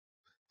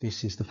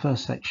This is the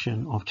first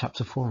section of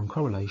chapter 4 on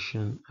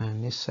correlation,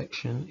 and this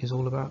section is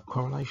all about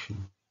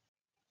correlation.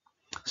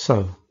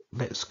 So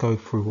let's go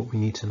through what we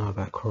need to know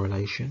about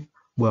correlation.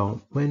 Well,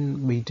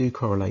 when we do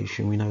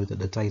correlation, we know that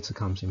the data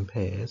comes in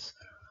pairs.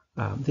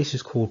 This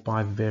is called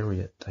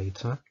bivariate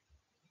data.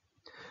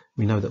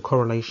 We know that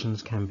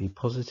correlations can be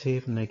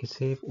positive,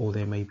 negative, or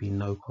there may be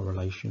no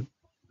correlation.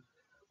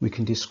 We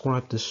can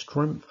describe the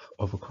strength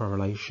of a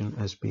correlation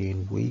as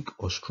being weak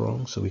or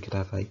strong. So we could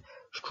have a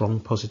strong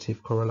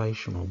positive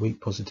correlation or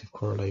weak positive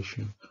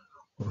correlation,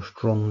 or a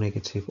strong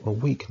negative or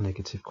weak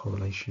negative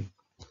correlation.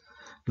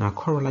 Now,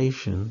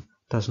 correlation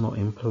does not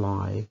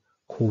imply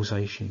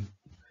causation.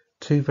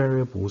 Two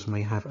variables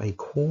may have a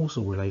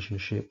causal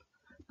relationship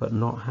but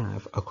not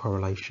have a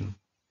correlation.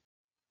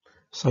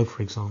 So,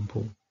 for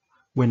example,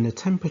 when the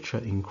temperature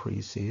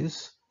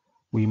increases,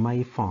 we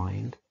may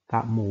find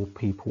that more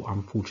people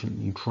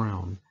unfortunately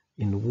drown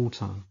in the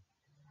water.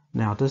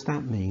 Now, does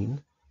that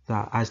mean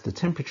that as the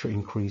temperature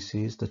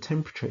increases, the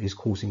temperature is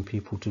causing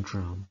people to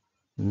drown?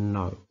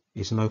 No,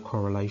 it's no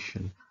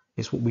correlation.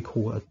 It's what we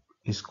call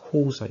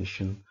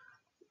causation.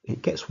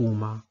 It gets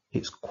warmer,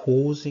 it's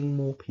causing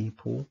more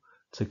people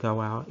to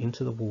go out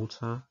into the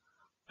water,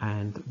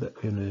 and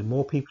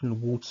more people in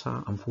the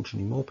water,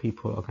 unfortunately more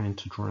people are going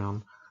to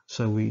drown.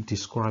 So we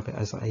describe it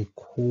as a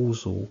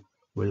causal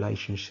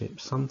relationship.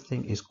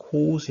 Something is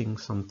causing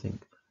something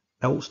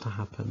else to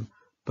happen,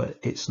 but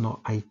it's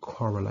not a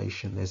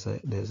correlation. There's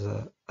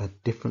a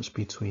difference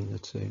between the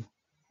two.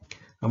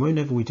 And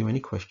whenever we do any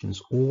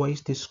questions,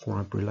 always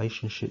describe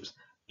relationships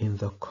in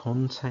the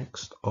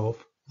context of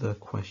the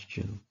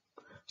question.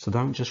 So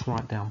don't just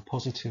write down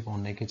positive or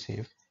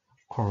negative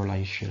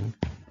correlation.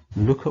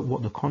 Look at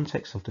what the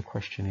context of the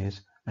question is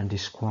and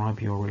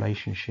describe your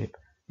relationship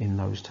in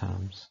those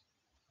terms.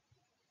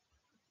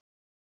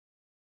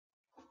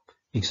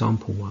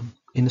 Example 1.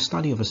 In the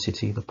study of a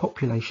city, the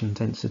population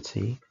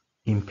density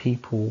in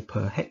people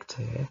per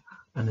hectare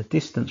and the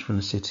distance from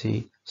the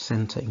city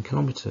centre in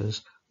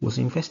kilometres was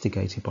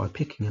investigated by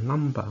picking a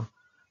number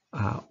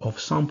of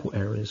sample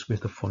areas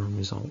with the following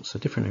results. So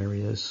different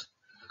areas,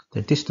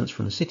 the distance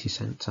from the city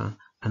centre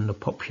and the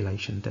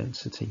population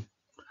density.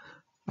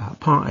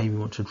 Part A, we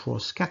want to draw a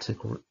scatter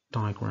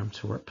diagram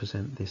to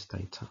represent this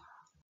data.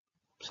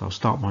 So I'll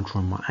start by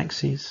drawing my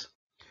axes.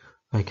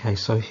 Okay,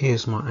 so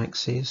here's my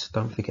axes.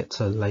 Don't forget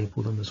to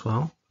label them as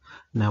well.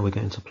 Now we're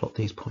going to plot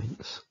these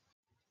points.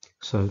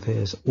 So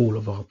there's all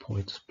of our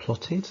points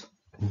plotted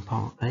in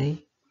part A.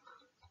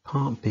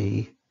 Part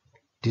B,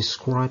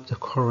 describe the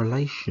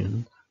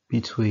correlation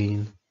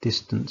between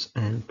distance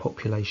and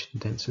population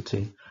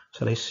density.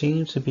 So they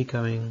seem to be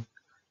going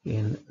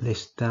in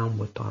this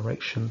downward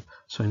direction.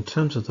 So in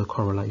terms of the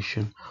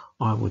correlation,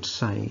 I would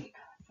say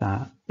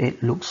that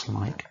it looks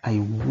like a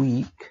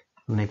weak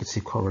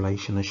negative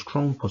correlation. A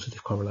strong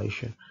positive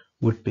correlation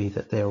would be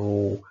that they're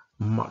all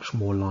much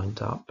more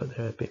lined up, but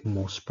they're a bit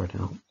more spread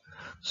out.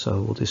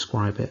 So we'll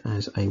describe it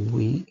as a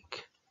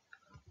weak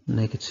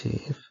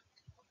negative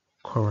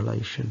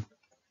correlation.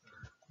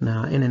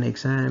 Now, in an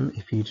exam,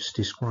 if you just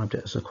described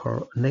it as a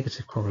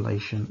negative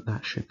correlation,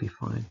 that should be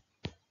fine.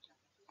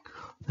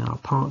 Now,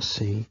 part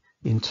C,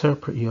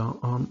 interpret your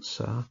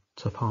answer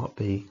to part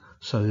B.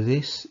 So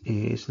this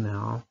is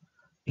now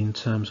in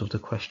terms of the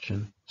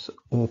question.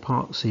 Or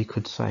part C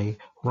could say,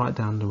 write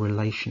down the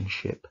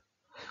relationship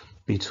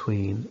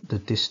between the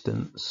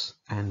distance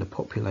and the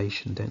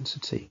population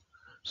density.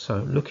 So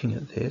looking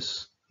at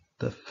this,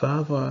 the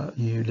further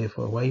you live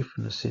away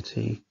from the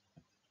city,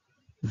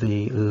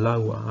 the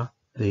lower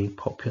the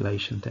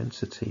population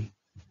density.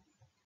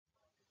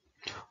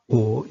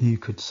 Or you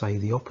could say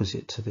the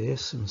opposite to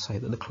this and say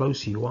that the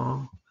closer you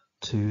are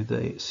to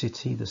the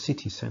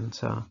city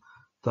centre,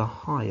 the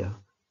higher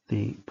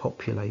the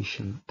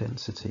population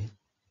density.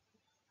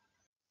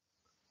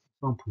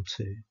 Example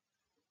 2.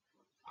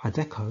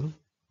 Hideko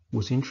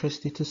was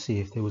interested to see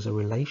if there was a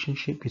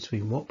relationship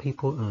between what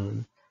people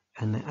earn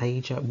and the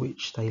age at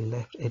which they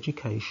left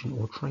education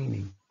or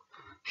training.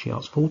 She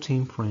asked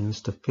 14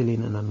 friends to fill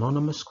in an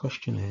anonymous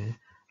questionnaire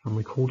and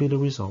recorded the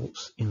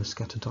results in a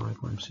scatter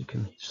diagram, so you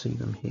can see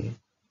them here.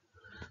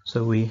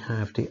 So we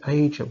have the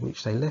age at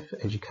which they left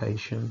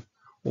education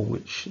or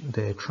which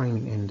their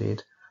training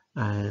ended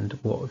and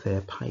what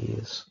their pay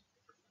is.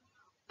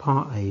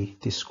 Part A,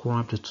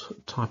 describe the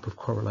type of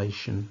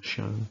correlation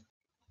shown.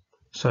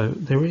 So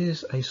there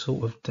is a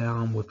sort of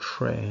downward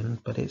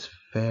trend, but it's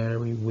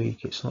very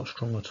weak. It's not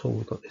strong at all.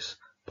 We've got this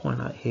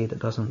point out here that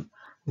doesn't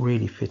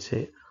really fit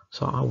it.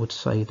 So I would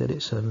say that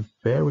it's a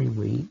very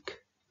weak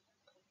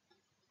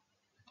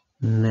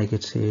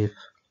negative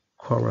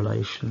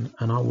correlation,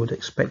 and I would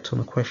expect on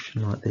a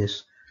question like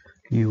this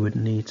you would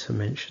need to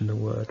mention the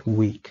word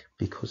weak,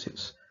 because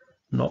it's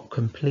not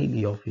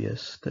completely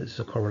obvious that there's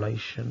a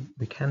correlation.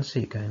 We can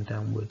see it going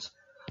downwards,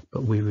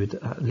 but we would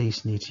at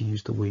least need to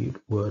use the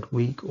word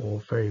weak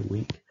or very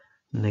weak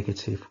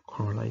negative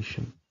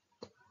correlation.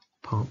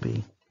 Part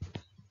B.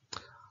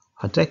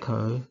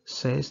 Hideko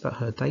says that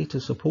her data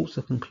supports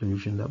the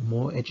conclusion that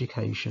more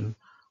education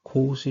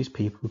causes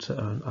people to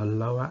earn a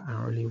lower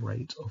hourly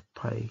rate of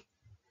pay.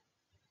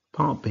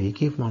 Part B,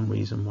 give one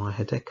reason why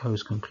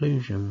Hideko's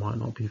conclusion might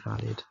not be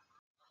valid.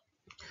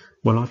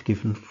 Well, I've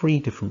given 3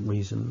 different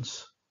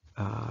reasons,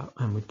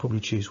 and we'd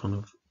probably choose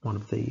one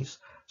of these.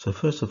 So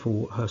first of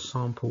all, her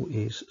sample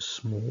is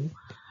small.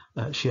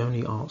 She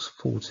only asked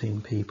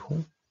 14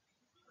 people.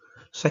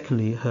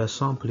 Secondly, her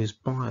sample is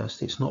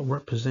biased. It's not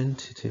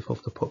representative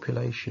of the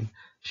population.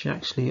 She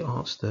actually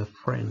asked her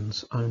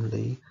friends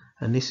only,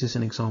 and this is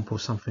an example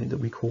of something that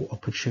we call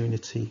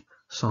opportunity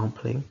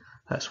sampling.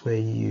 That's where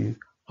you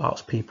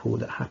ask people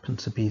that happen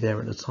to be there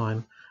at the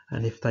time,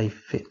 and if they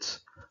fit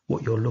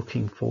what you're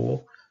looking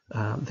for,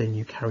 then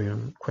you carry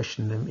on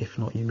questioning them. If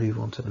not, you move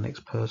on to the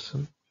next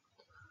person.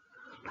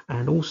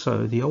 And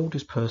also, the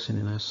oldest person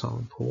in her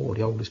sample, or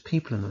the oldest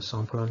people in her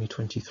sample, are only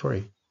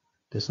 23.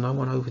 There's no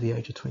one over the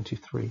age of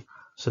 23.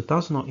 So it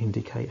does not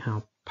indicate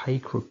how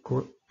pay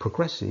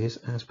progresses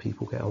as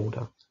people get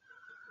older.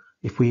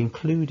 If we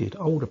included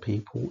older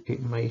people,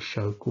 it may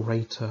show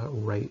greater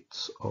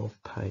rates of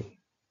pay.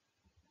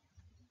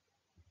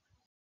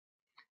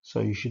 So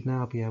you should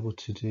now be able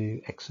to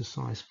do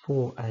exercise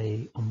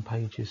 4A on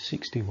pages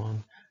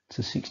 61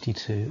 to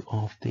 62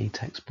 of the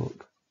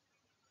textbook.